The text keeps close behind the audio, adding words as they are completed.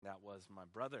was my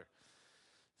brother.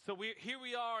 So here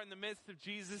we are in the midst of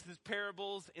Jesus'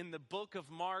 parables in the book of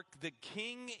Mark. The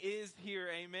King is here,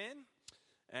 amen?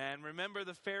 And remember,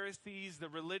 the Pharisees, the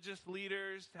religious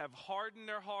leaders, have hardened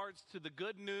their hearts to the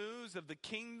good news of the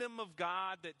kingdom of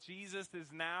God, that Jesus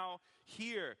is now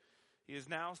here. He has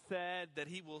now said that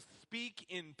he will speak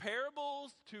in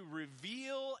parables to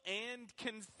reveal and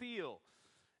conceal.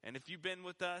 And if you've been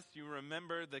with us, you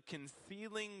remember the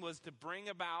concealing was to bring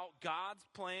about God's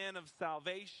plan of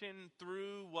salvation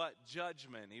through what?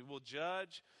 Judgment. He will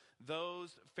judge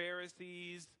those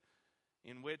Pharisees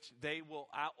in which they will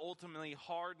ultimately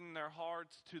harden their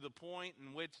hearts to the point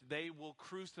in which they will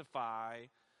crucify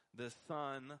the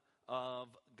Son of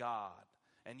God.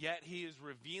 And yet he is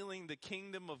revealing the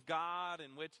kingdom of God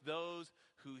in which those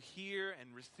who hear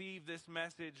and receive this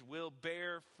message will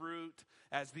bear fruit,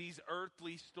 as these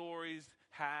earthly stories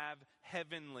have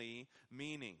heavenly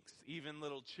meanings. Even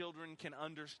little children can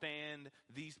understand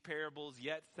these parables,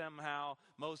 yet somehow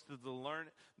most of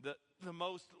the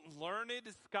most learned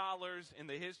scholars in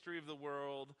the history of the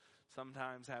world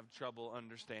sometimes have trouble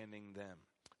understanding them,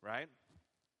 right?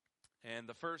 And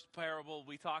the first parable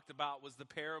we talked about was the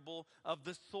parable of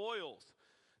the soils.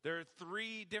 There are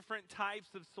 3 different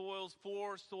types of soils,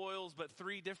 4 soils, but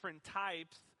 3 different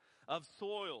types of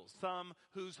soils. Some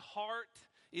whose heart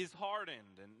is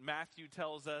hardened. And Matthew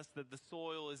tells us that the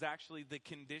soil is actually the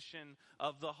condition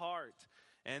of the heart.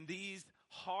 And these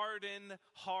hardened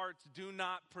hearts do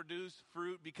not produce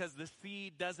fruit because the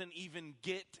seed doesn't even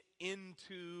get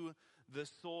into the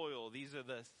soil. These are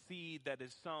the seed that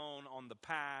is sown on the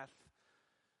path,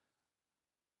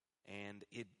 and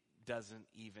it doesn't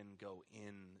even go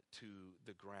into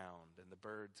the ground, and the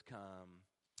birds come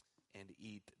and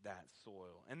eat that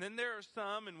soil. And then there are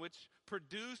some in which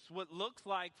produce what looks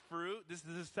like fruit. This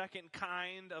is the second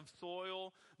kind of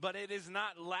soil, but it is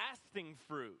not lasting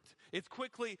fruit. It's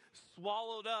quickly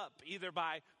swallowed up either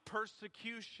by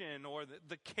persecution or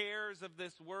the cares of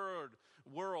this world.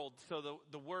 So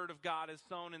the word of God is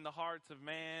sown in the hearts of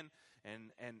man,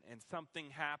 and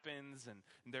something happens, and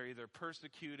they're either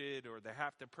persecuted or they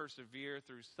have to persevere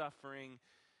through suffering,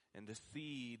 and the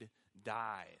seed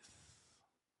dies.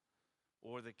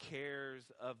 Or the cares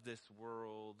of this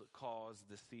world cause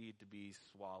the seed to be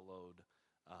swallowed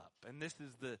up. And this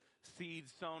is the seed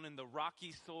sown in the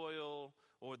rocky soil,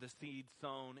 or the seed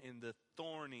sown in the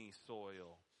thorny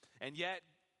soil. And yet,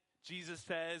 Jesus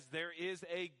says there is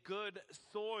a good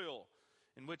soil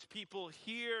in which people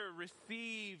hear,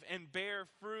 receive, and bear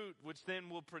fruit, which then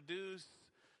will produce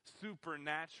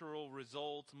supernatural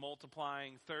results,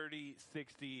 multiplying 30,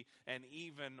 60, and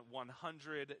even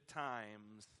 100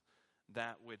 times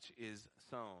that which is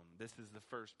sown. This is the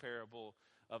first parable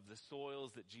of the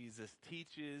soils that Jesus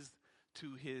teaches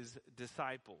to his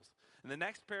disciples. And the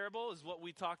next parable is what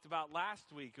we talked about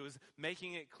last week. It was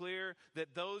making it clear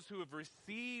that those who have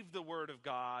received the word of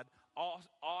God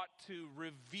ought to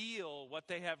reveal what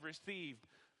they have received.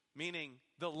 Meaning,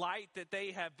 the light that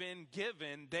they have been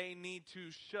given, they need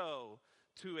to show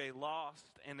to a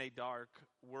lost and a dark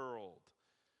world.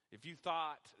 If you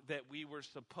thought that we were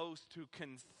supposed to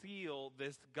conceal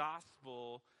this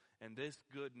gospel and this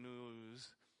good news,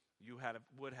 you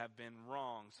would have been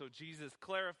wrong. So Jesus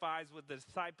clarifies with the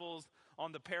disciples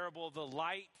on the parable of the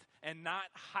light, and not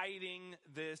hiding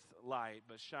this light,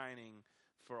 but shining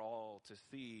for all to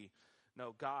see.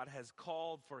 No, God has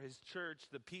called for his church,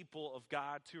 the people of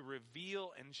God, to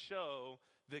reveal and show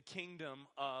the kingdom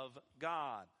of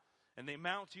God. And the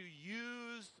amount you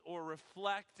use or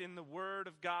reflect in the word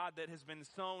of God that has been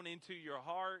sown into your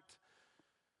heart,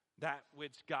 that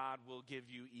which God will give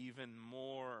you even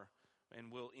more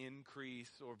and will increase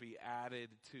or be added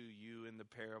to you in the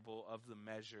parable of the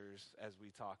measures, as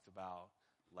we talked about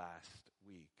last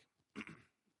week.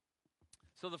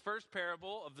 So the first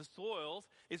parable of the soils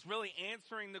is really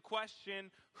answering the question,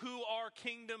 who are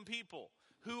kingdom people?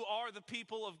 Who are the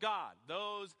people of God?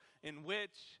 Those in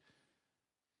which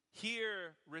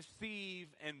hear, receive,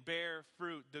 and bear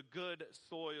fruit, the good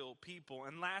soil people.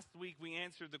 And last week we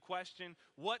answered the question,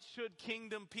 what should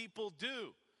kingdom people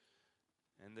do?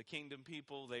 And the kingdom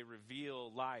people, they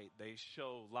reveal light, they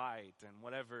show light, and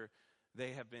whatever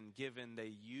they have been given,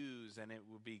 they use, and it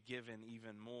will be given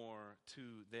even more to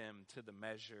them, to the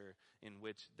measure in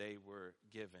which they were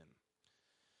given.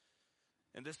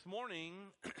 And this morning,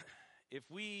 if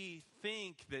we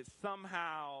think that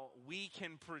somehow we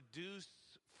can produce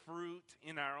fruit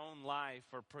in our own life,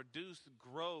 or produce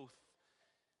growth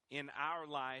in our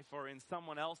life or in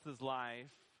someone else's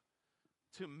life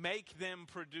to make them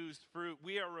produce fruit,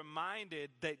 we are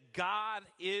reminded that God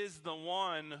is the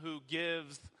one who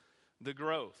gives the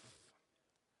growth.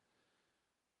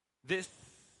 this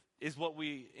is what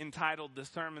we entitled the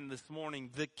sermon this morning,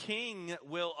 "The King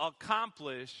Will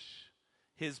Accomplish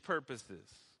His Purposes."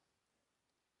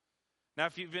 Now,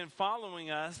 if you've been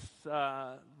following us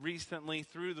recently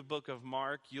through the book of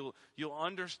Mark, you'll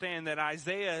understand that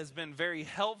Isaiah has been very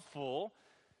helpful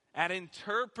at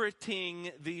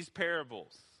interpreting these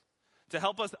parables to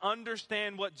help us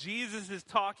understand what Jesus is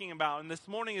talking about. And this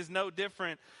morning is no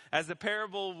different, as the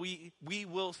parable we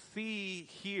will see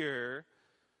here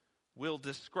will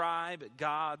describe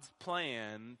God's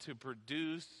plan to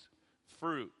produce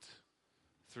fruit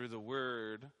through the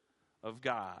word of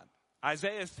God.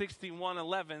 Isaiah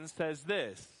 61:11 says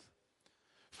this,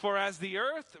 "For as the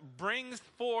earth brings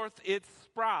forth its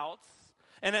sprouts,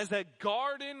 and as a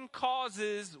garden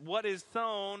causes what is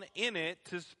sown in it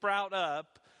to sprout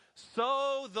up,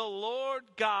 so the Lord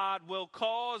God will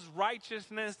cause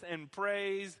righteousness and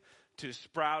praise to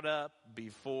sprout up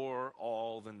before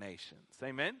all the nations."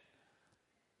 Amen?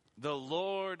 The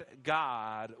Lord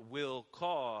God will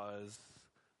cause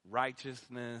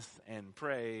righteousness and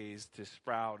praise to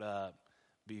sprout up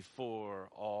before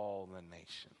all the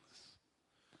nations.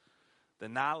 The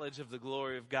knowledge of the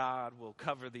glory of God will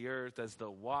cover the earth as the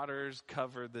waters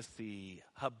cover the sea.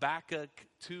 Habakkuk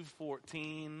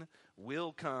 2:14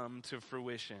 will come to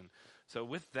fruition. So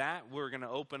with that, we're going to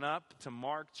open up to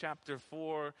Mark chapter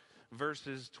 4,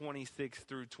 verses 26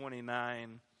 through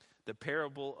 29. The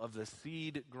parable of the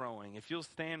seed growing. If you'll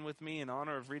stand with me in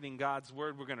honor of reading God's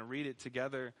word, we're going to read it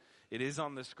together. It is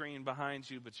on the screen behind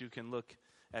you, but you can look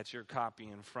at your copy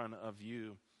in front of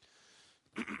you.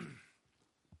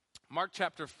 Mark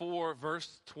chapter 4,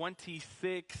 verse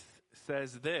 26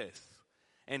 says this,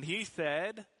 "And he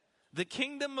said, 'The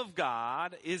kingdom of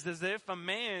God is as if a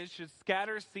man should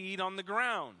scatter seed on the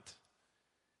ground.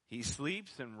 He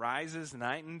sleeps and rises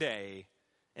night and day,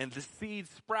 and the seed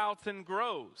sprouts and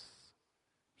grows.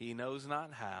 He knows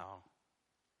not how.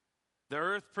 The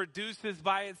earth produces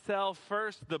by itself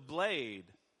first the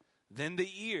blade, then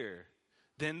the ear,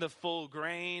 then the full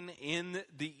grain in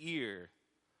the ear.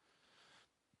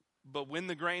 But when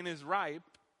the grain is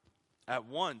ripe, at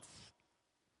once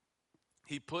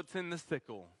he puts in the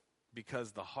sickle,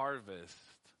 because the harvest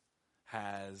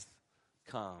has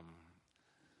come.'"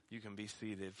 You can be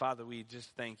seated. Father, we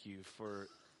just thank you for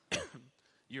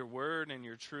your word and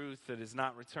your truth that is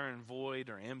not returned void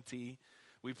or empty.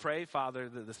 We pray, Father,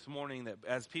 that this morning that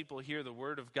as people hear the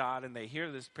word of God and they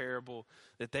hear this parable,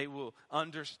 that they will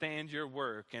understand your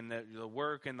work and that the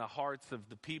work in the hearts of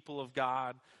the people of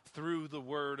God through the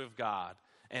word of God.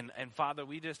 And Father,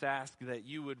 we just ask that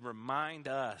you would remind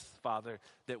us, Father,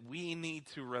 that we need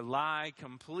to rely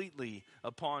completely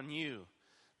upon you.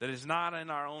 That it's not in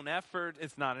our own effort,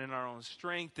 it's not in our own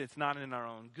strength, it's not in our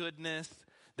own goodness,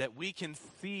 that we can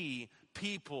see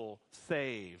people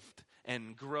saved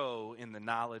and grow in the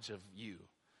knowledge of you.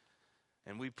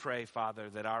 And we pray, Father,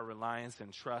 that our reliance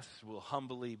and trust will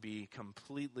humbly be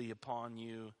completely upon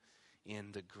you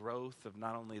in the growth of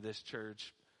not only this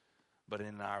church, but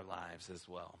in our lives as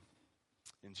well.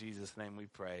 In Jesus' name we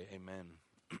pray, amen.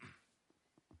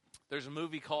 There's a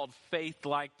movie called Faith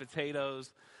Like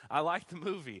Potatoes. I like the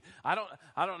movie. I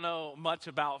don't know much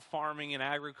about farming and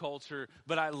agriculture,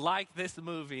 but I like this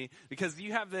movie because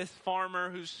you have this farmer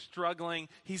who's struggling.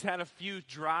 He's had a few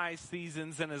dry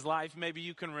seasons in his life. Maybe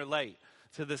you can relate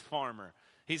to this farmer.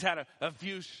 He's had a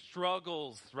few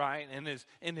struggles, right, in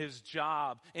his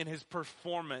job, in his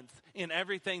performance, in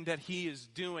everything that he is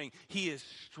doing. He is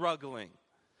struggling.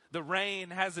 The rain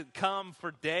hasn't come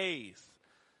for days.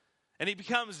 And he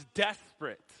becomes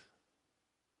desperate.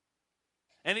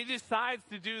 And he decides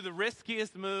to do the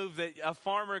riskiest move that a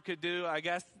farmer could do, I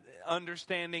guess,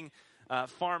 understanding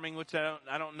farming, which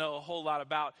I don't know a whole lot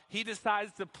about. He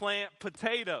decides to plant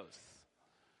potatoes.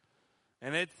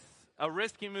 And it's a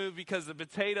risky move because the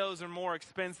potatoes are more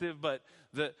expensive, but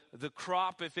the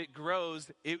crop, if it grows,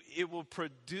 it will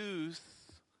produce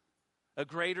a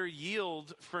greater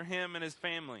yield for him and his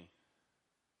family.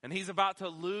 And he's about to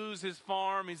lose his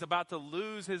farm. He's about to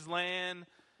lose his land.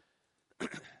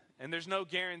 And there's no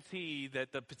guarantee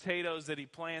that the potatoes that he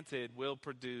planted will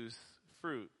produce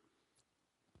fruit.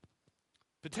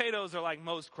 Potatoes are like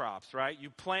most crops, right? You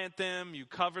plant them, you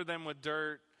cover them with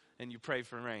dirt, and you pray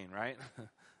for rain, right?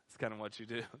 That's kind of what you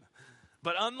do.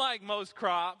 But unlike most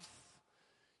crops,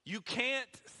 you can't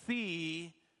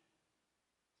see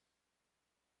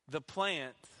the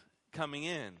plant coming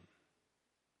in.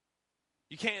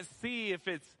 You can't see if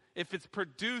it's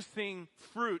producing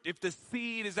fruit, if the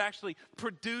seed is actually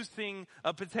producing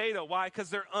a potato. Why? Because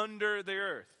they're under the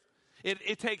earth.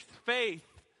 It takes faith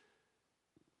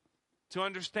to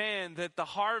understand that the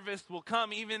harvest will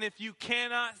come even if you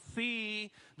cannot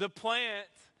see the plant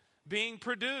being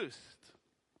produced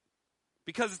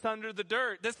because it's under the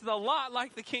dirt. This is a lot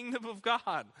like the kingdom of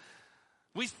God.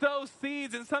 We sow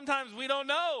seeds and sometimes we don't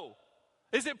know.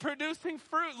 Is it producing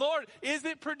fruit? Lord, is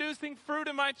it producing fruit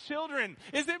in my children?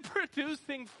 Is it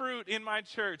producing fruit in my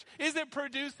church? Is it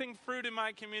producing fruit in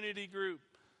my community group?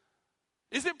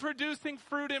 Is it producing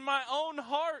fruit in my own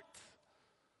heart?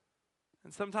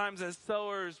 And sometimes as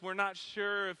sowers, we're not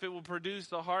sure if it will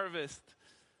produce a harvest.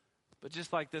 But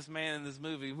just like this man in this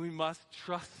movie, we must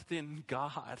trust in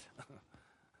God,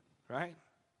 right?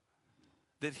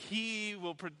 That he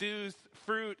will produce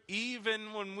fruit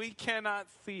even when we cannot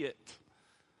see it.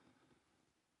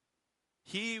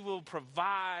 He will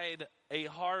provide a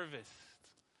harvest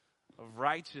of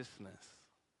righteousness.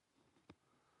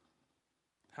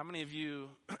 How many of you,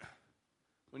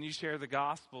 when you share the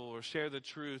gospel or share the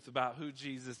truth about who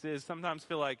Jesus is, sometimes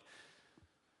feel like,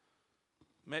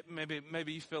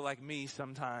 maybe you feel like me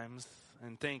sometimes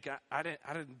and think, I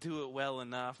didn't do it well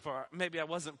enough, or maybe I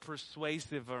wasn't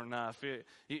persuasive enough.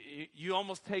 You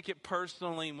almost take it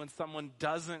personally when someone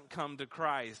doesn't come to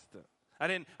Christ. I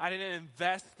didn't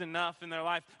invest enough in their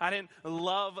life. I didn't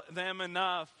love them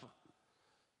enough.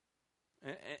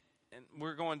 And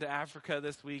we're going to Africa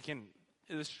this week, and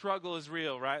the struggle is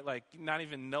real, right? Like, not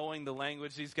even knowing the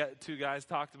language. These two guys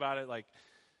talked about it. Like,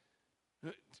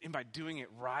 am I doing it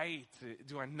right?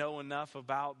 Do I know enough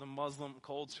about the Muslim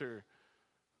culture?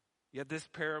 Yet this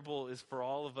parable is for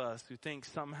all of us who think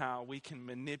somehow we can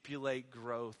manipulate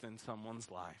growth in someone's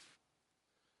life.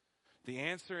 The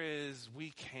answer is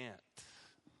we can't.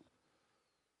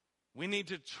 We need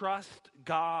to trust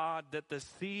God that the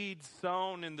seed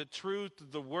sown in the truth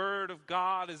of the Word of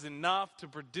God is enough to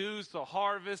produce a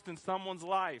harvest in someone's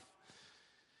life.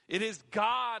 It is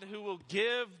God who will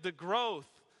give the growth.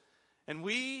 And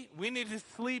we need to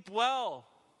sleep well,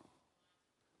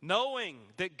 knowing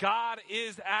that God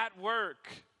is at work.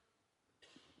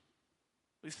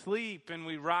 We sleep and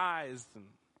we rise, and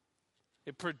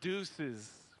it produces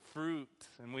fruit,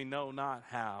 and we know not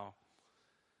how.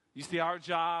 You see, our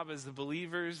job as the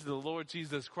believers of the Lord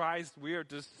Jesus Christ, we are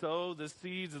to sow the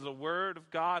seeds of the Word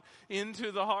of God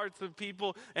into the hearts of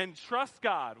people and trust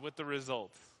God with the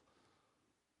results.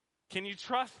 Can you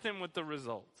trust Him with the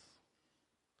results?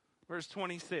 Verse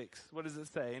 26, what does it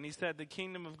say? And he said, the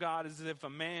kingdom of God is as if a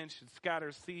man should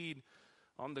scatter seed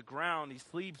on the ground. He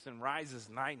sleeps and rises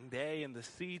night and day, and the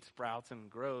seed sprouts and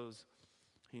grows.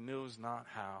 He knows not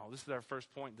how. This is our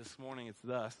first point this morning. It's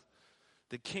thus.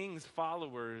 The king's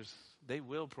followers, they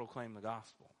will proclaim the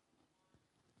gospel.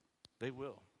 They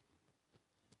will.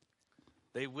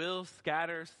 They will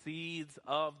scatter seeds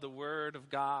of the Word of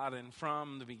God. And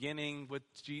from the beginning with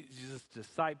Jesus'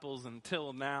 disciples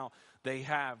until now, they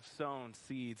have sown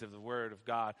seeds of the Word of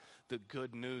God, the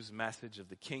good news message of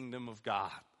the kingdom of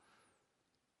God.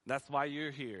 That's why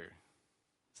you're here.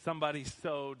 Somebody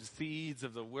sowed seeds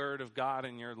of the Word of God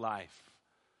in your life.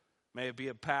 May it be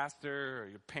a pastor or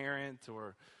your parent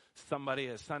or somebody,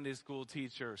 a Sunday school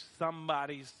teacher.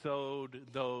 Somebody sowed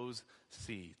those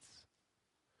seeds.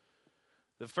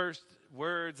 The first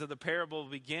words of the parable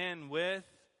begin with,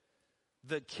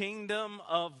 the kingdom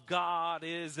of God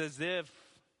is as if.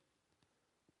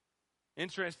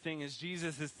 Interesting, as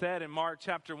Jesus has said in Mark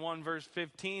chapter 1 verse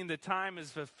 15, the time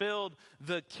is fulfilled.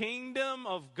 The kingdom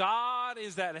of God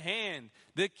is at hand.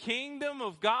 The kingdom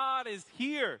of God is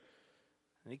here.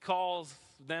 And he calls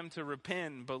them to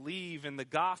repent and believe in the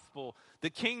gospel.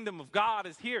 The kingdom of God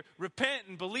is here. Repent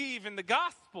and believe in the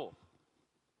gospel.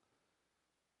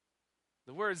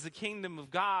 The words, the kingdom of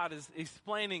God, is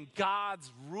explaining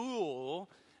God's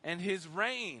rule and His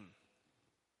reign.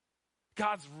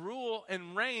 God's rule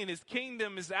and reign, His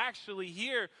kingdom is actually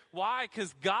here. Why?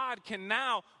 Because God can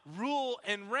now rule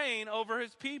and reign over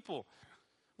His people.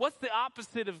 What's the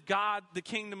opposite of God, the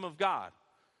kingdom of God?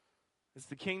 It's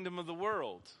the kingdom of the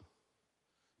world,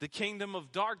 the kingdom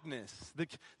of darkness,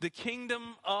 the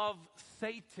kingdom of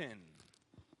Satan.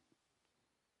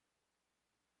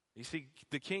 You see,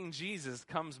 the King Jesus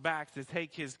comes back to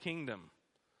take His kingdom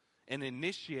and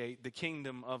initiate the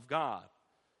kingdom of God.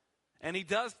 And He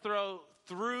does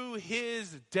through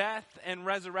His death and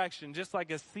resurrection, just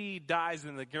like a seed dies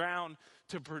in the ground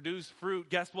to produce fruit.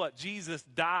 Guess what? Jesus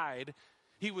died.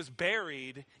 He was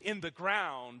buried in the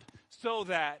ground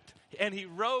and He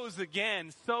rose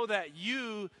again so that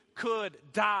you could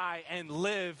die and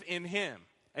live in Him.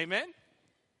 Amen?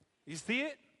 You see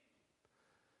it?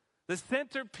 The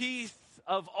centerpiece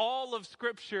of all of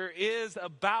Scripture is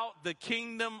about the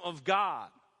kingdom of God.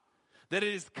 That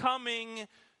it is coming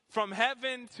from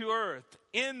heaven to earth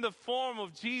in the form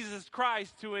of Jesus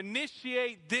Christ to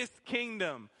initiate this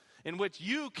kingdom in which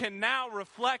you can now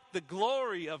reflect the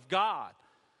glory of God.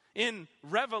 In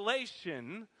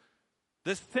Revelation,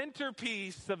 the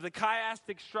centerpiece of the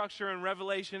chiastic structure in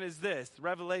Revelation is this.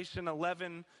 Revelation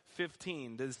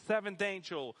 11:15. The seventh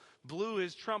angel blew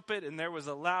his trumpet, and there was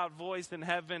a loud voice in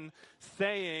heaven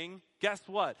saying, guess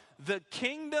what? The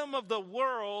kingdom of the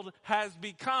world has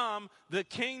become the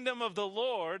kingdom of the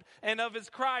Lord and of his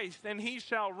Christ, and he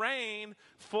shall reign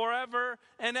forever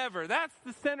and ever. That's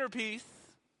the centerpiece.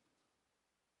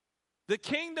 The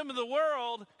kingdom of the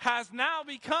world has now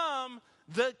become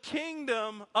the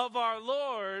kingdom of our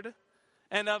Lord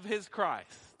and of his Christ.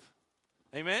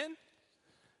 Amen?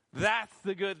 That's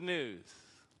the good news.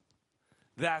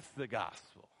 That's the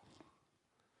gospel.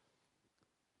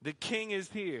 The king is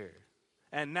here.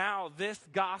 And now this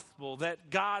gospel that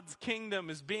God's kingdom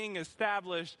is being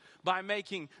established by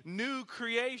making new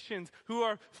creations who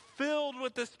are filled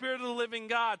with the Spirit of the living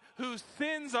God, whose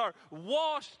sins are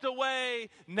washed away,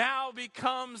 now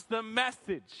becomes the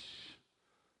message.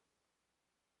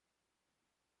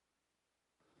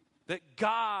 That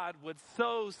God would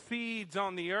sow seeds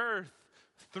on the earth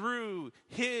through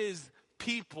his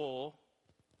people,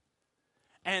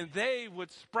 and they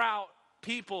would sprout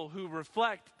people who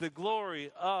reflect the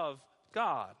glory of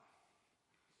God.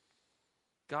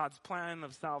 God's plan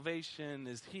of salvation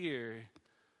is here,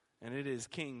 and it is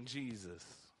King Jesus.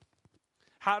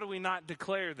 How do we not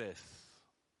declare this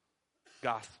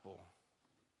gospel?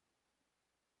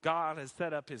 God has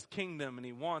set up his kingdom, and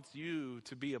he wants you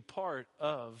to be a part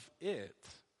of it.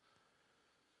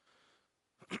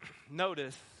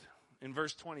 Notice in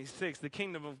verse 26, the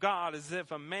kingdom of God is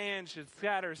if a man should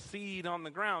scatter seed on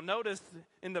the ground. Notice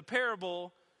in the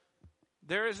parable,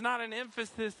 there is not an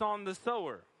emphasis on the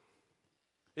sower.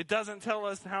 It doesn't tell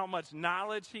us how much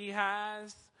knowledge he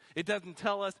has. It doesn't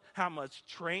tell us how much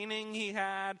training he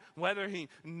had, whether he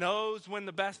knows when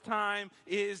the best time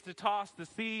is to toss the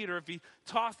seed, or if he's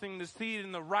tossing the seed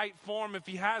in the right form, if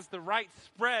he has the right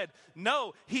spread.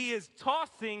 No, he is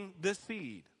tossing the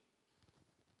seed.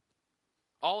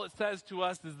 All it says to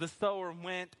us is the sower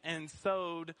went and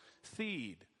sowed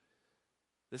seed.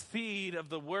 The seed of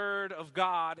the word of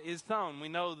God is sown. We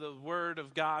know the word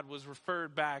of God was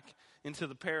referred back into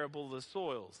the parable of the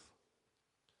soils.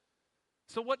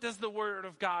 So what does the word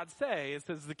of God say? It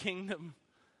says the kingdom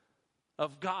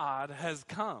of God has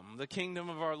come. The kingdom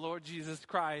of our Lord Jesus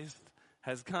Christ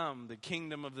has come. The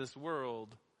kingdom of this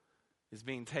world is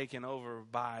being taken over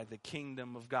by the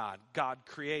kingdom of God. God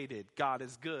created. God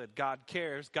is good. God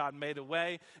cares. God made a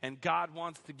way. And God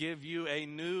wants to give you a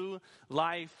new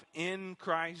life in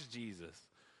Christ Jesus.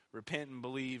 Repent and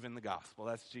believe in the gospel.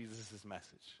 That's Jesus'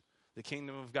 message. The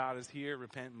kingdom of God is here.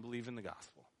 Repent and believe in the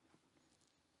gospel.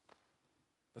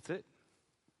 That's it.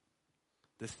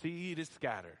 The seed is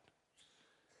scattered.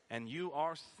 And you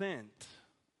are sent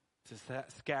to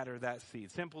scatter that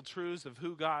seed. Simple truths of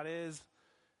who God is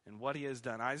and what he has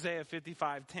done. Isaiah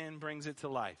 55:10 brings it to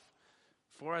life.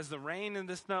 For as the rain and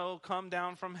the snow come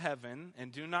down from heaven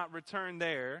and do not return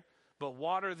there, but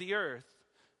water the earth,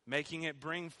 making it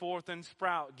bring forth and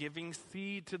sprout, giving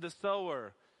seed to the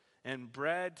sower and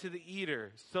bread to the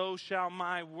eater, so shall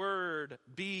my word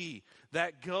be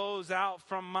that goes out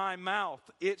from my mouth.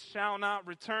 It shall not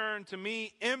return to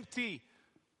me empty,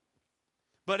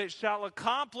 but it shall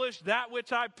accomplish that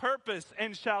which I purpose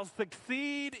and shall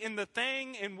succeed in the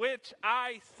thing in which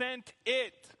I sent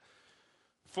it.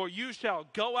 For you shall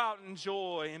go out in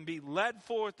joy and be led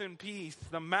forth in peace.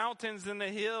 The mountains and the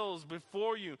hills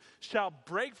before you shall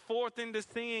break forth into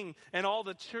singing, and all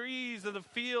the trees of the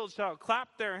field shall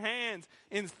clap their hands.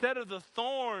 Instead of the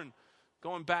thorn,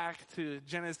 going back to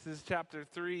Genesis chapter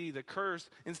 3, the curse,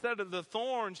 instead of the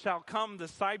thorn shall come the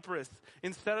cypress.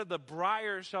 Instead of the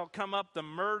briar shall come up the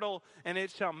myrtle, and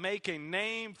it shall make a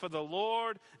name for the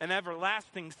Lord, an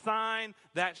everlasting sign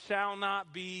that shall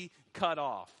not be cut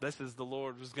off. This is the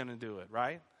Lord was going to do it,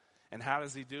 right? And how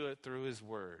does he do it? Through his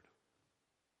word.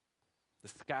 The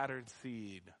scattered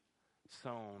seed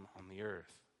sown on the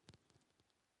earth.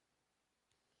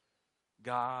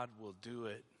 God will do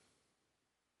it.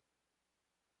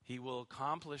 He will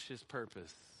accomplish his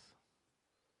purpose.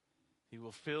 He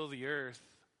will fill the earth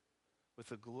with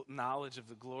the knowledge of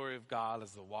the glory of God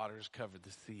as the waters cover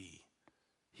the sea.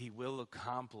 He will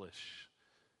accomplish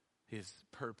his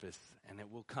purpose, and it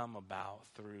will come about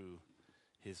through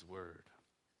his word.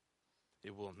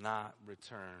 It will not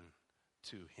return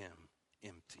to him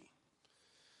empty.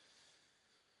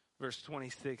 Verse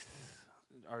 26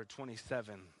 or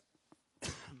 27.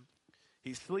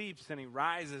 He sleeps and he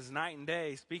rises night and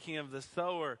day, speaking of the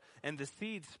sower, and the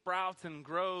seed sprouts and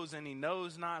grows, and he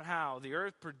knows not how. The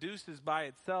earth produces by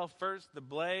itself first the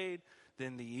blade,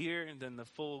 then the ear, and then the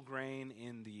full grain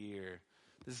in the ear.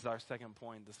 This is our second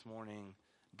point this morning.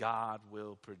 God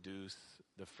will produce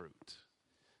the fruit.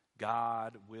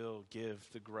 God will give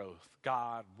the growth.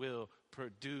 God will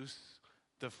produce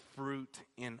the fruit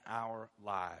in our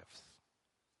lives.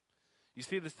 You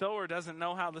see, the sower doesn't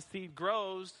know how the seed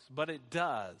grows, but it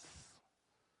does.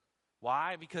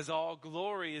 Why? Because all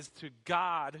glory is to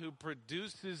God who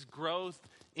produces growth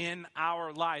in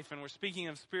our life. And we're speaking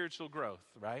of spiritual growth,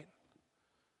 right?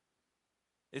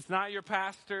 It's not your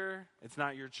pastor. It's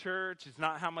not your church. It's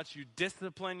not how much you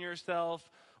discipline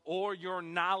yourself or your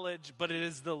knowledge, but it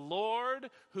is the Lord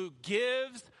who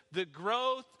gives the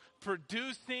growth,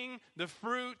 producing the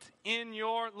fruit in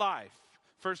your life.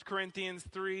 1 Corinthians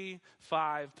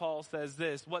 3:5, Paul says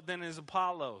this, "What then is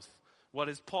Apollos? What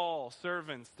is Paul?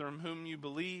 Servants from whom you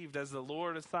believed, as the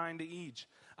Lord assigned to each.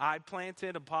 I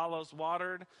planted, Apollos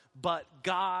watered, but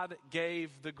God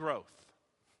gave the growth.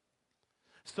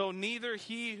 So neither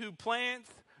he who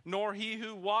plants nor he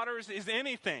who waters is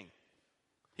anything."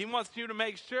 He wants you to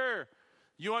make sure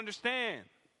you understand.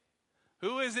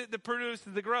 Who is it that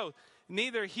produces the growth?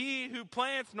 Neither he who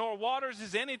plants nor waters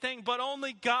is anything, but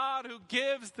only God who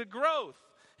gives the growth.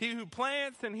 He who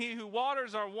plants and he who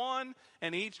waters are one,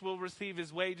 and each will receive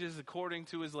his wages according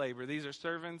to his labor. These are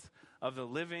servants of the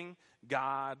living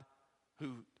God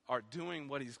who are doing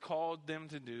what he's called them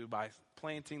to do by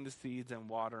planting the seeds and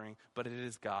watering, but it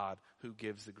is God who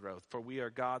gives the growth. For we are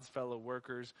God's fellow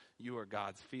workers. You are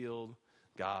God's field,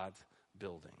 God's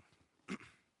building.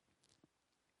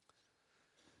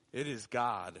 It is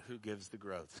God who gives the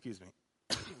growth. Excuse me.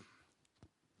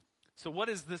 So what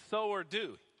does the sower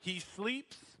do? He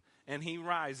sleeps and he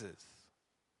rises.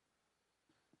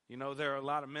 You know, there are a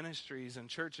lot of ministries and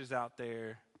churches out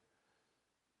there,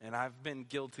 and I've been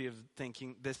guilty of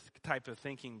thinking this type of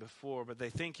thinking before, but they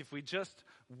think if we just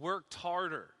worked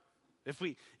harder, if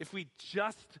we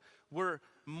just were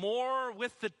more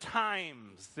with the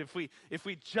times, if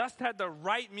we just had the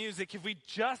right music, if we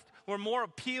just were more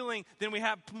appealing, then we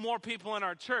have more people in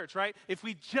our church, right? If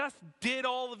we just did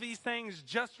all of these things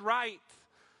just right,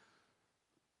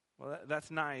 well,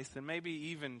 that's nice and maybe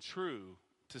even true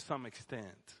to some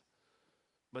extent.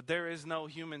 But there is no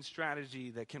human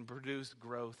strategy that can produce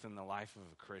growth in the life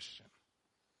of a Christian.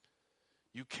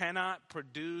 You cannot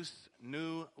produce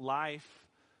new life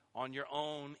on your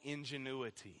own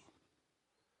ingenuity.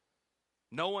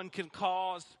 No one can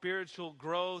cause spiritual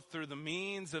growth through the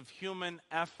means of human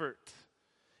effort.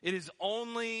 It is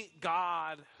only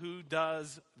God who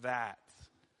does that.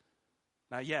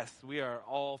 Now, yes, we are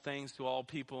all things to all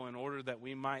people in order that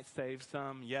we might save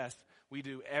some. Yes, we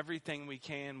do everything we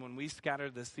can when we scatter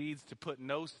the seeds to put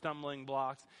no stumbling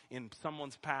blocks in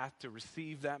someone's path to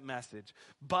receive that message.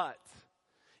 But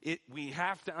we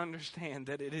have to understand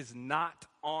that it is not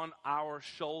on our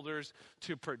shoulders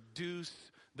to produce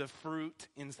the fruit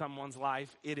in someone's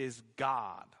life. It is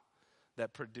God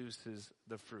that produces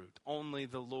the fruit. Only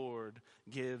the Lord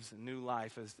gives new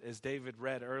life. As David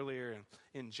read earlier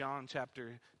in John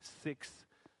chapter 6,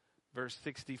 verse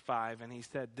 65, and he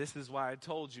said, "This is why I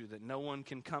told you that no one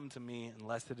can come to me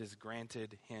unless it is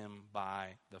granted him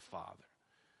by the Father."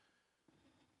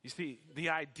 You see, the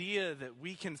idea that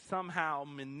we can somehow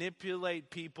manipulate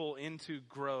people into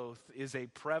growth is a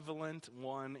prevalent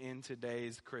one in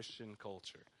today's Christian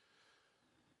culture.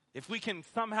 If we can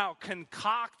somehow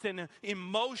concoct an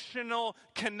emotional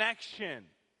connection,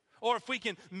 or if we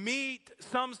can meet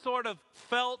some sort of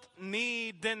felt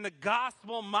need, then the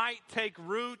gospel might take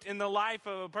root in the life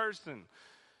of a person.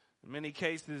 In many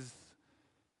cases,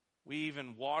 we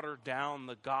even water down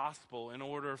the gospel in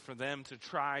order for them to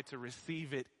try to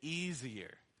receive it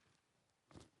easier.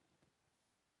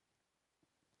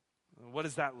 What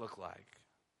does that look like?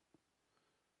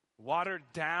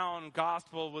 Watered down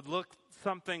gospel would look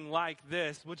something like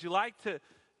this. Would you like to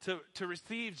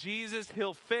receive Jesus?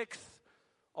 He'll fix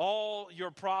all your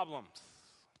problems.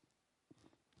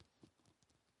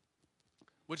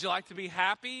 Would you like to be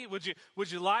happy? Would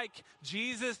you like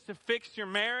Jesus to fix your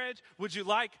marriage? Would you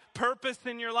like purpose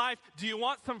in your life? Do you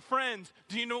want some friends?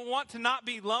 Do you want to not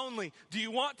be lonely? Do you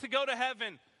want to go to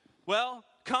heaven? Well,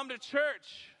 come to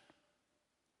church.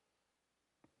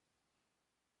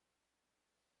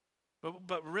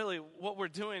 But really, what we're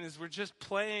doing is we're just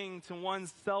playing to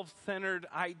one's self-centered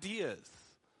ideas.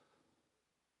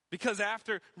 Because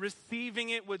after receiving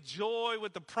it with joy,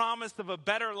 with the promise of a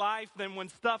better life, then when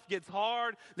stuff gets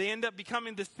hard, they end up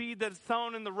becoming the seed that is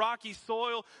sown in the rocky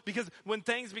soil. Because when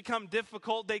things become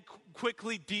difficult, they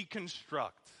quickly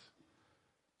deconstruct.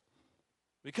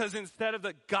 Because instead of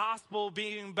the gospel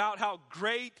being about how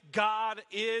great God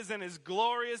is and his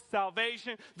glorious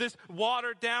salvation, this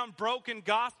watered down, broken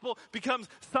gospel becomes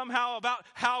somehow about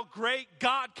how great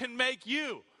God can make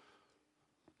you.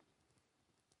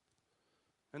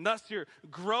 And thus your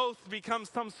growth becomes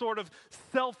some sort of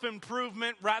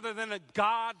self-improvement rather than a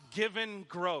God-given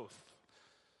growth.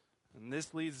 And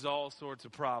this leads to all sorts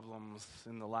of problems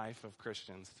in the life of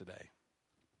Christians today.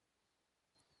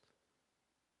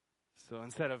 So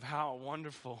instead of how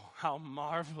wonderful, how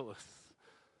marvelous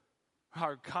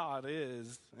our God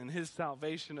is and his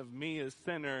salvation of me as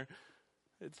sinner,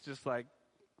 it's just like,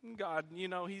 God,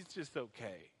 he's just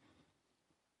okay.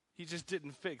 He just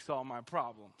didn't fix all my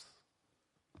problems.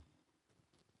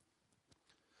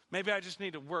 Maybe I just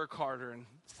need to work harder and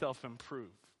self-improve.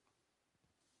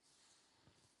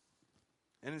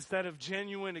 And instead of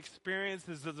genuine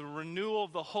experiences of the renewal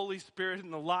of the Holy Spirit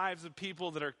in the lives of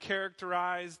people that are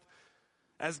characterized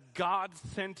as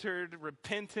God-centered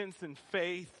repentance and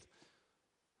faith,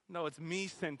 no, it's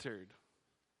me-centered.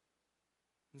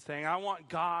 And saying, I want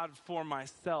God for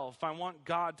myself. I want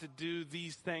God to do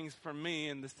these things for me.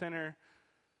 And the sinner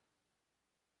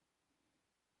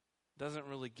doesn't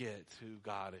really get who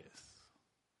God is.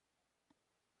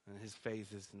 And his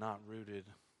faith is not rooted,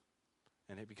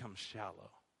 and it becomes shallow,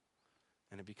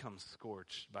 and it becomes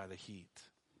scorched by the heat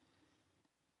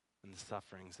and the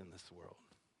sufferings in this world.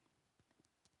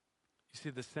 You see,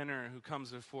 the sinner who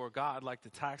comes before God like the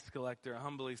tax collector,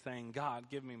 humbly saying, God,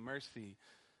 give me mercy,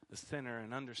 the sinner,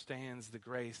 and understands the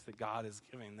grace that God is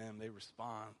giving them, they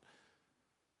respond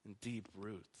in deep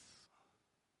roots.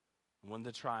 When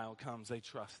the trial comes, they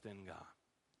trust in God.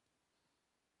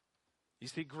 You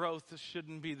see, growth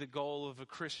shouldn't be the goal of a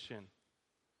Christian.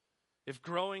 If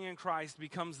growing in Christ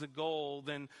becomes the goal,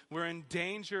 then we're in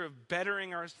danger of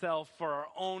bettering ourselves for our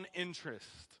own interest.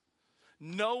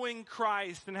 Knowing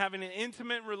Christ and having an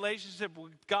intimate relationship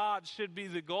with God should be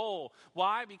the goal.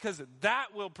 Why? Because that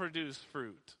will produce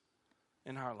fruit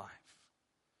in our life.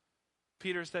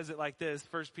 Peter says it like this,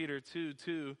 1 Peter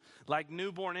 2:2, like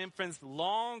newborn infants,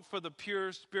 long for the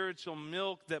pure spiritual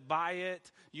milk that by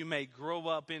it you may grow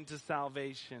up into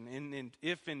salvation. And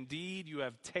if indeed you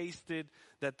have tasted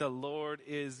that the Lord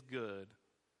is good.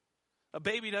 A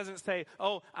baby doesn't say,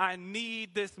 oh, I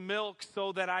need this milk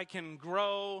so that I can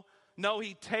grow. No,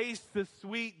 he tastes the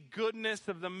sweet goodness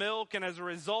of the milk, and as a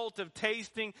result of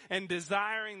tasting and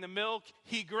desiring the milk,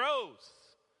 he grows.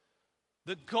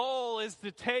 The goal is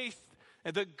to taste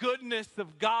the goodness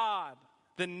of God,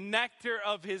 the nectar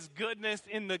of his goodness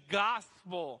in the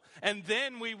gospel, and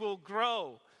then we will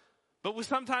grow. But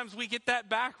sometimes we get that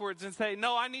backwards and say,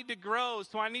 no, I need to grow,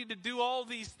 so I need to do all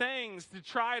these things to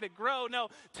try to grow. No,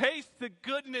 taste the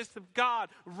goodness of God.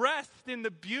 Rest in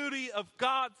the beauty of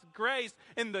God's grace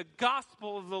in the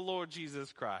gospel of the Lord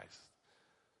Jesus Christ.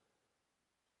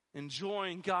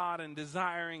 Enjoying God and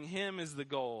desiring him is the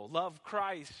goal. Love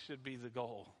Christ should be the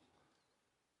goal.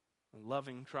 And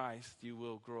loving Christ, you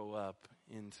will grow up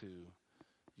into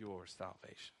your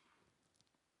salvation.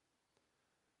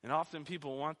 And often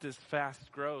people want this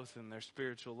fast growth in their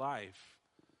spiritual life.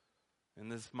 In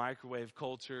this microwave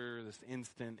culture, this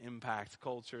instant impact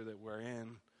culture that we're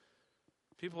in,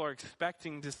 people are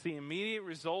expecting to see immediate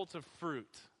results of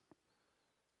fruit.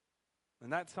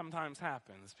 And that sometimes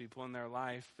happens. People in their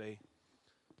life, they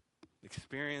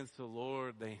experience the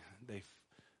Lord,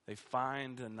 they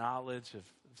find a knowledge of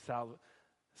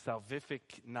salvific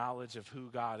knowledge of who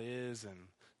God is, and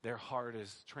their heart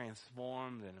is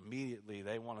transformed, and immediately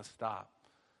they want to stop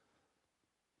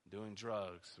doing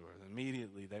drugs, or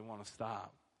immediately they want to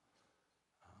stop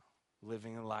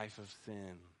living a life of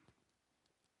sin.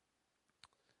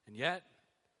 And yet,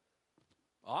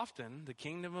 often the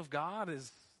kingdom of God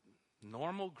is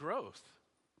normal growth.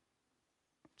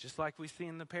 Just like we see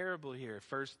in the parable here.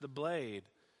 First the blade,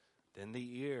 then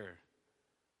the ear,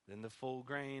 then the full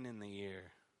grain in the ear.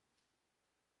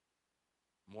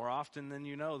 More often than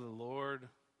you know, the Lord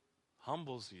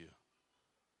humbles you.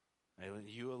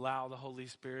 You allow the Holy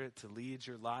Spirit to lead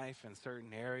your life in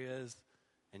certain areas,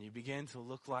 and you begin to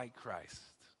look like Christ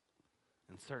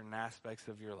in certain aspects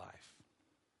of your life.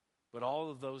 But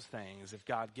all of those things, if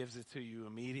God gives it to you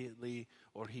immediately,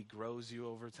 or he grows you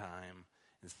over time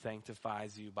and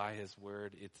sanctifies you by his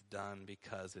word, it's done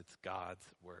because it's God's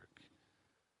work.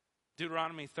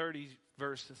 Deuteronomy 30,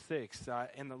 verse 6,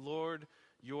 and the Lord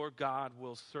your God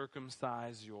will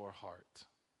circumcise your heart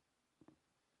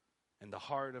and the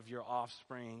heart of your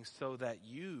offspring, so that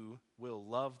you will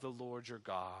love the Lord your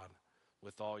God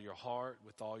with all your heart,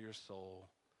 with all your soul,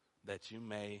 that you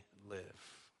may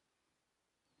live.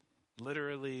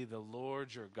 Literally, the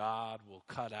Lord your God will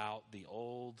cut out the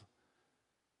old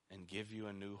and give you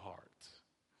a new heart.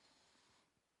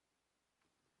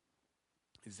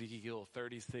 Ezekiel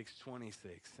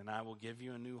 36:26, and I will give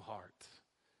you a new heart,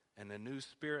 and a new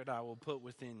spirit I will put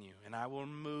within you, and I will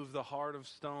remove the heart of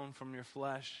stone from your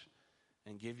flesh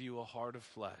and give you a heart of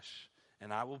flesh.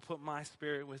 And I will put my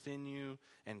spirit within you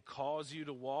and cause you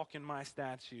to walk in my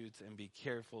statutes and be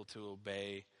careful to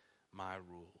obey my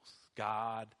rules.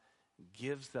 God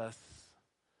gives us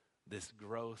this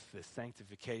growth, this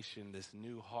sanctification, this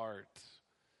new heart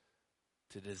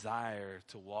to desire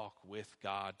to walk with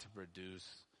God to produce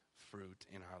fruit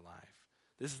in our life.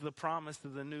 This is the promise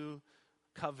of the new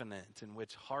covenant in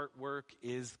which heart work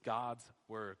is God's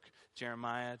work.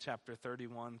 Jeremiah chapter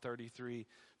 31:33.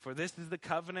 For this is the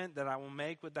covenant that I will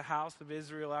make with the house of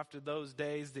Israel after those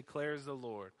days, declares the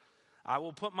Lord. I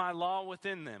will put my law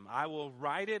within them. I will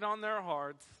write it on their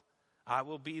hearts. I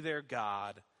will be their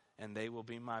God, and they will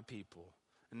be my people.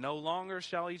 And no longer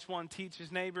shall each one teach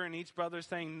his neighbor and each brother,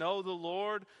 saying, know the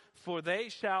Lord, for they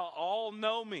shall all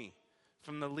know me,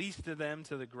 from the least of them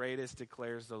to the greatest,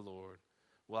 declares the Lord.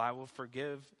 Well, I will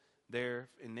forgive their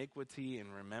iniquity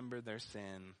and remember their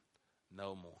sin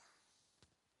no more.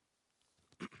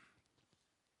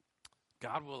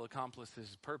 God will accomplish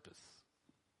his purpose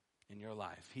in your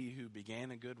life. He who began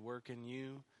a good work in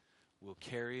you will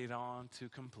carry it on to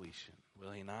completion,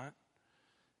 will he not?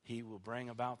 He will bring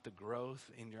about the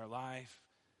growth in your life,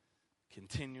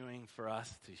 continuing for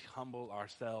us to humble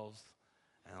ourselves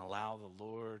and allow the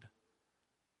Lord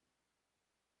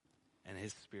and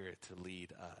his Spirit to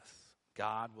lead us.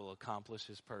 God will accomplish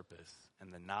his purpose,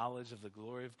 and the knowledge of the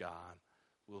glory of God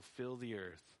will fill the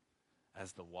earth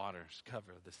as the waters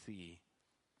cover the sea.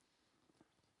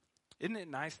 Isn't it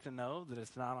nice to know that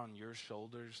it's not on your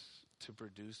shoulders to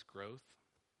produce growth?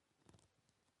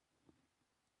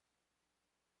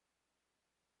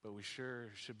 But we sure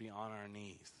should be on our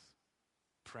knees,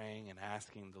 praying and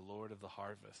asking the Lord of the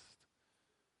harvest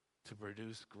to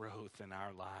produce growth in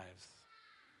our lives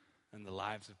and the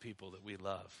lives of people that we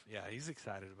love. Yeah, he's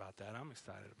excited about that. I'm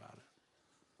excited about it.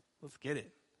 Let's get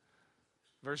it.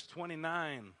 Verse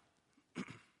 29.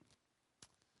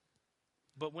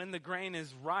 But when the grain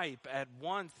is ripe, at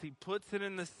once he puts it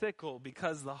in the sickle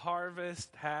because the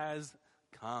harvest has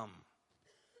come.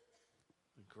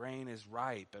 The grain is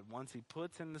ripe. At once he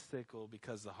puts in the sickle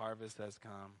because the harvest has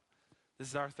come. This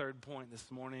is our third point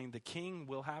this morning. The king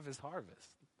will have his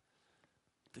harvest.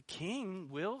 The king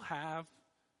will have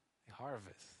a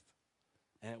harvest,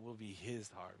 and it will be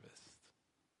his harvest.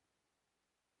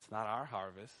 It's not our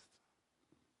harvest.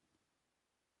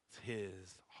 It's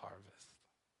his harvest.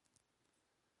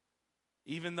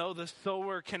 Even though the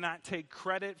sower cannot take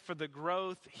credit for the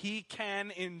growth, he can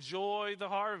enjoy the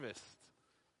harvest.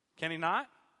 Can he not?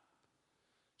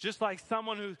 Just like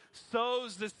someone who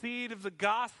sows the seed of the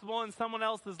gospel in someone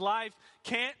else's life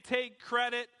can't take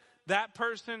credit that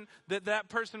person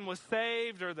was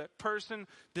saved, or that person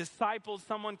discipled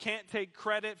someone, can't take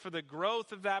credit for the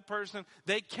growth of that person.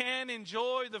 They can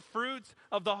enjoy the fruits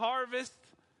of the harvest.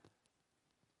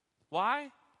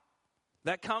 Why?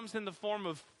 That comes in the form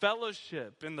of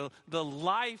fellowship, in the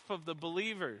life of the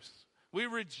believers. We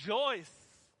rejoice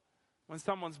when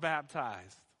someone's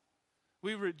baptized.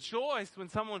 We rejoice when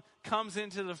someone comes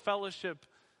into the fellowship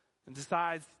and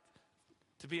decides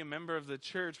to be a member of the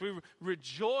church. We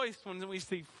rejoice when we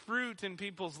see fruit in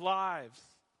people's lives.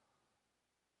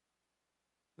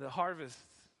 In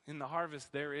the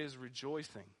harvest there is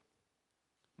rejoicing.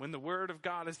 When the word of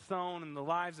God is sown in the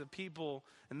lives of people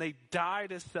and they die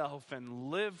to self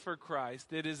and live for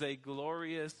Christ, it is a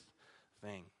glorious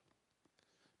thing.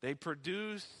 They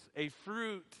produce a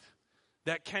fruit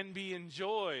that can be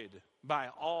enjoyed by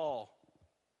all.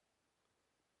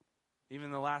 Even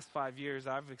in the last 5 years,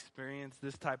 I've experienced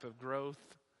this type of growth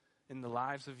in the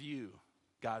lives of you,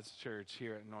 God's church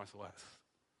here at Northwest.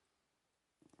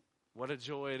 What a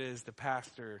joy it is to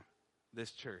pastor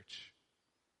this church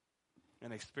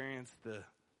and experience the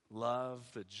love,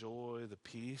 the joy, the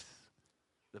peace,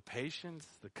 the patience,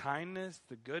 the kindness,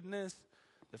 the goodness,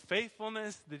 the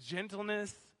faithfulness, the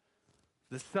gentleness,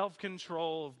 the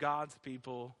self-control of God's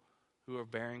people who are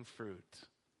bearing fruit.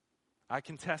 I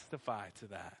can testify to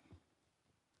that.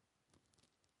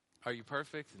 Are you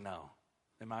perfect? No.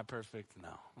 Am I perfect?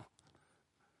 No.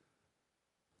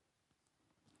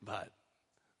 But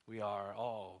we are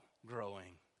all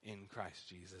growing in Christ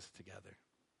Jesus together.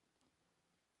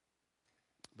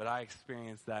 But I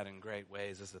experienced that in great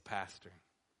ways as a pastor.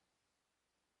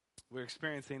 We're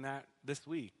experiencing that this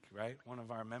week, right? One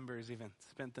of our members even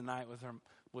spent the night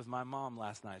with my mom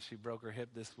last night. She broke her hip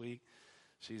this week.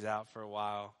 She's out for a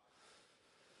while.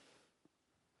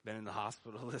 Been in the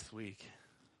hospital this week.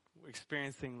 We're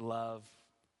experiencing love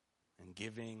and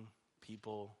giving,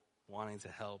 people wanting to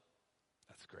help.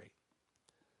 That's great.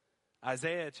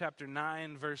 Isaiah chapter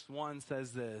 9 verse 1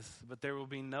 says this, "But there will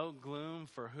be no gloom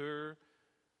for her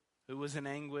who was in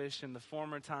anguish. In the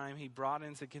former time he brought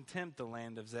into contempt the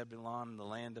land of Zebulun and the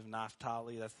land of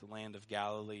Naphtali," that's the land of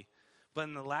Galilee. "But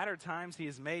in the latter times he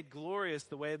has made glorious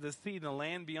the way of the sea, the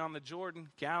land beyond the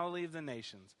Jordan, Galilee of the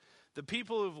nations. The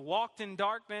people who have walked in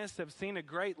darkness have seen a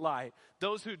great light.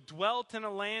 Those who dwelt in a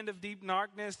land of deep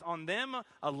darkness, on them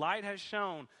a light has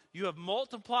shone. You have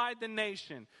multiplied the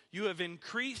nation. You have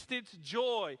increased its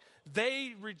joy.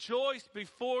 They rejoice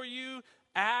before you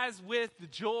as with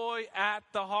joy at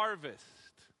the harvest,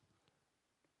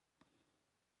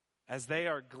 as they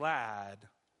are glad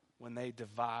when they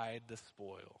divide the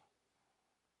spoil."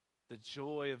 The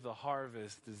joy of the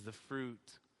harvest is the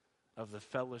fruit of the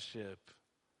fellowship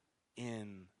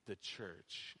in the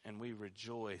church. And we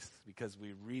rejoice because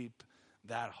we reap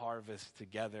that harvest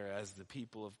together as the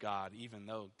people of God, even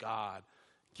though God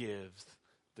gives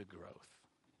the growth.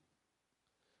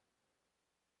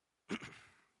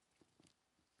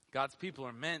 God's people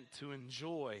are meant to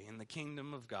enjoy in the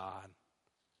kingdom of God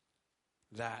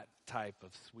that type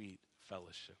of sweet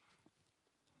fellowship.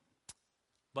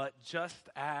 But just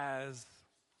as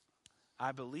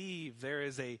I believe there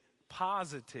is a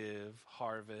positive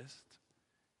harvest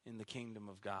in the kingdom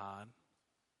of God,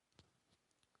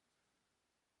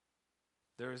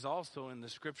 there is also in the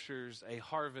scriptures a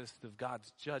harvest of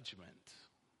God's judgment.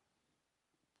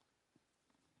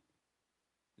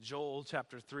 Joel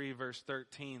chapter 3 verse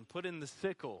 13, "Put in the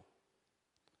sickle,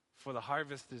 for the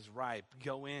harvest is ripe.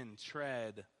 Go in,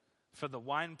 tread, for the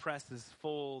winepress is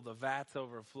full, the vats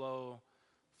overflow,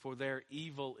 for their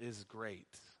evil is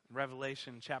great."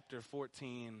 Revelation chapter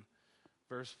 14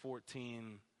 verse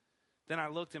 14, "Then I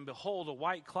looked, and behold, a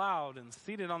white cloud, and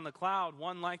seated on the cloud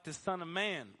one like the Son of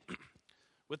Man,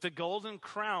 with a golden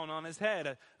crown on his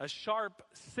head, a sharp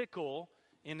sickle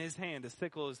in his hand." A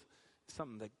sickle is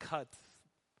something that cuts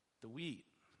the wheat.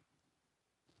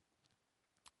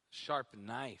 Sharp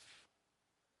knife.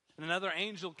 "And another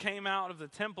angel came out of the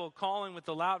temple, calling with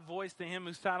a loud voice to him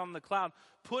who sat on the cloud,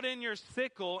 'Put in your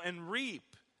sickle and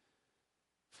reap,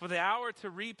 for the hour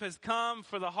to reap has come,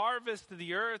 for the harvest of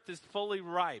the earth is fully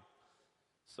ripe.'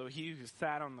 So he who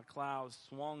sat on the cloud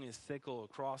swung his sickle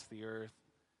across the earth,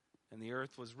 and the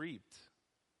earth was reaped.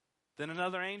 Then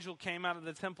another angel came out of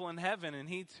the temple in heaven, and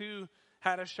he too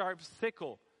had a sharp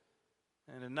sickle.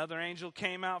 And another angel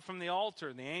came out from the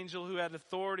altar, the angel who had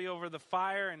authority over the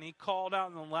fire, and he called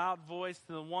out in a loud voice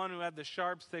to the one who had the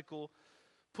sharp sickle,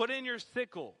 'Put in your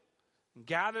sickle, and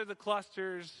gather the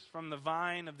clusters from the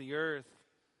vine of the earth,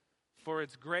 for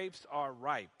its grapes are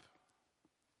ripe.'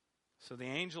 So the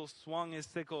angel swung his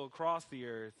sickle across the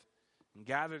earth, and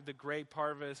gathered the grape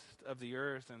harvest of the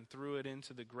earth, and threw it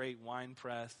into the great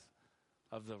winepress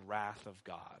of the wrath of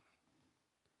God.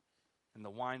 And the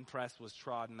winepress was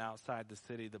trodden outside the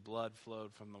city. The blood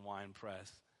flowed from the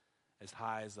winepress as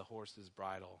high as the horse's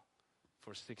bridle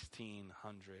for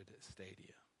 1,600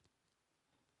 stadia."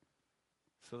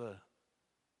 So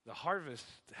the harvest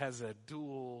has a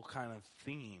dual kind of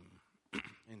theme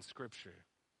in Scripture.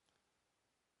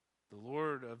 The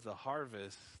Lord of the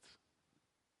harvest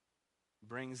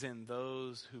brings in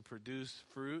those who produce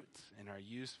fruit and are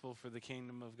useful for the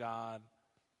kingdom of God.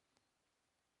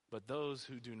 But those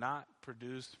who do not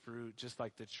produce fruit, just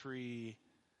like the tree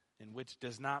in which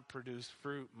does not produce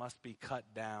fruit must be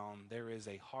cut down, there is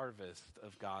a harvest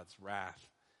of God's wrath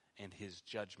and his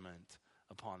judgment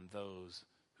upon those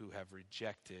who have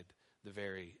rejected the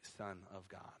very Son of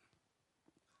God.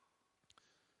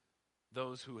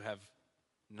 Those who have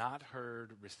not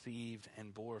heard, received,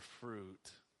 and bore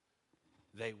fruit,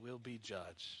 they will be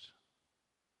judged.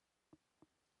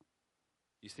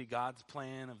 You see, God's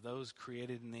plan of those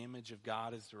created in the image of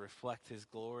God is to reflect his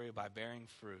glory by bearing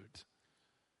fruit.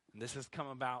 And this has come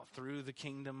about through the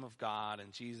kingdom of God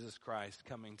and Jesus Christ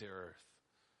coming to earth.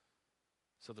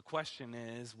 So the question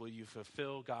is, will you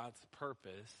fulfill God's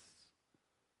purpose,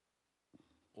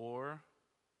 or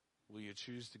will you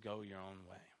choose to go your own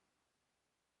way?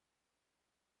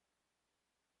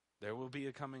 There will be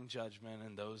a coming judgment,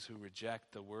 and those who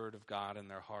reject the word of God in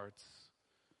their hearts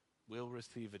will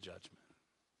receive a judgment.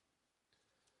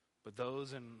 But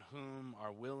those in whom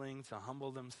are willing to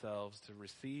humble themselves to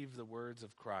receive the words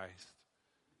of Christ,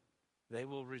 they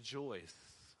will rejoice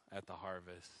at the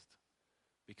harvest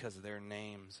because their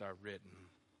names are written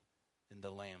in the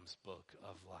Lamb's book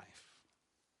of life.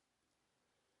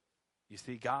 You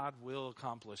see, God will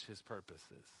accomplish his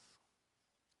purposes.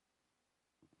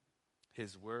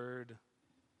 His word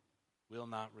will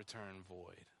not return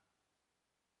void.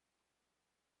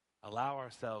 Allow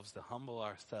ourselves to humble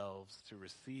ourselves to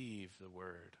receive the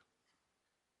word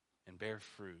and bear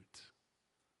fruit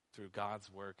through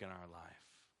God's work in our life.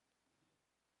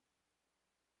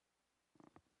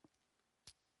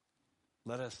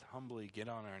 Let us humbly get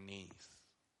on our knees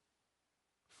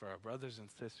for our brothers and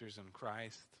sisters in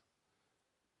Christ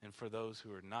and for those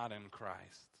who are not in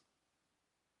Christ,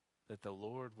 that the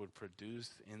Lord would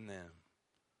produce in them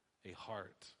a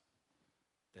heart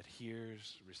that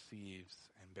hears, receives,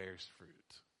 and bears fruit,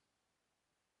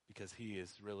 because he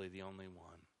is really the only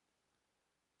one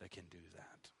that can do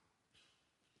that.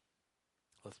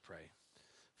 Let's pray.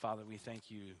 Father, we thank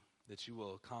you that you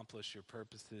will accomplish your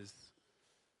purposes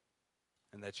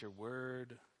and that your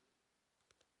word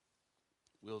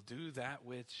will do that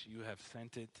which you have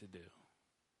sent it to do.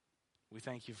 We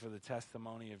thank you for the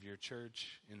testimony of your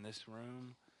church in this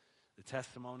room, the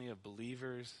testimony of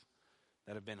believers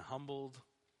that have been humbled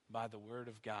by the word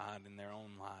of God in their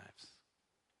own lives,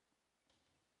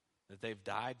 that they've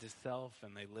died to self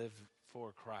and they live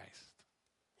for Christ,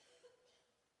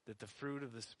 that the fruit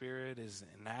of the Spirit is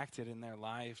enacted in their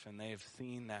life and they have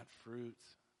seen that fruit.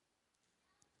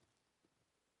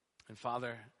 And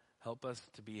Father, help us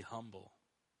to be humble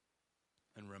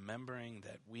and remembering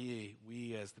that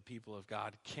we as the people of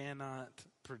God cannot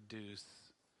produce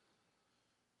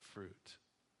fruit,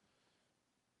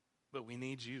 but we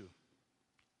need you.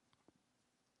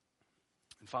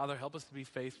 And Father, help us to be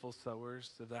faithful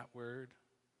sowers of that word,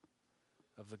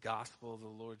 of the gospel of the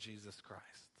Lord Jesus Christ.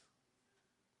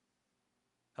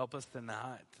 Help us to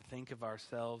not think of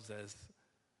ourselves as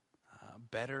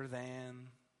better than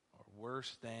or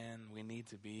worse than we need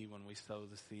to be when we sow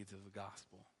the seeds of the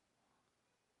gospel.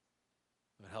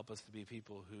 But help us to be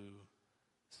people who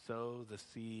sow the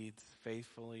seeds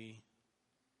faithfully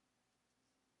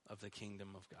of the kingdom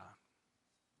of God.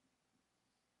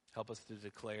 Help us to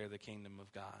declare the kingdom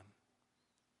of God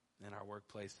in our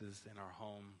workplaces, in our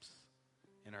homes,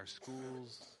 in our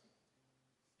schools,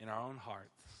 in our own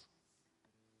hearts.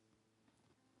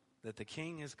 That the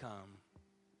King has come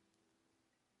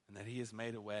and that he has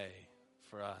made a way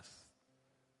for us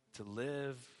to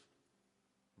live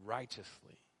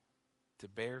righteously, to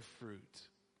bear fruit,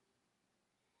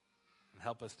 and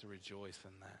help us to rejoice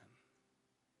in that.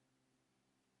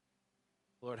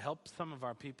 Lord, help some of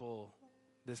our people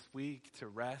this week to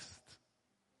rest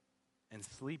and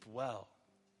sleep well,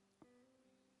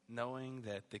 knowing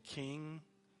that the King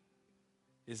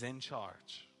is in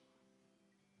charge.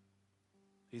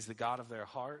 He's the God of their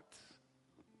heart,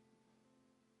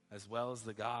 as well as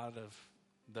the God of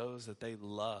those that they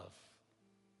love,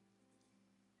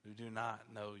 who do not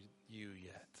know you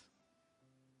yet.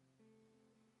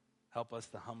 Help us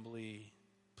to humbly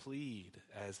plead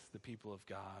as the people of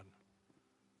God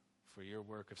for your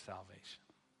work of salvation.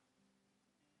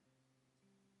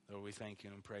 Lord, we thank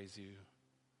you and praise you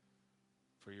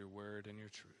for your word and your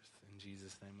truth. In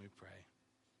Jesus' name we pray.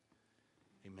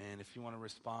 Amen. If you want to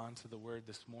respond to the word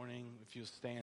this morning, if you'll stand.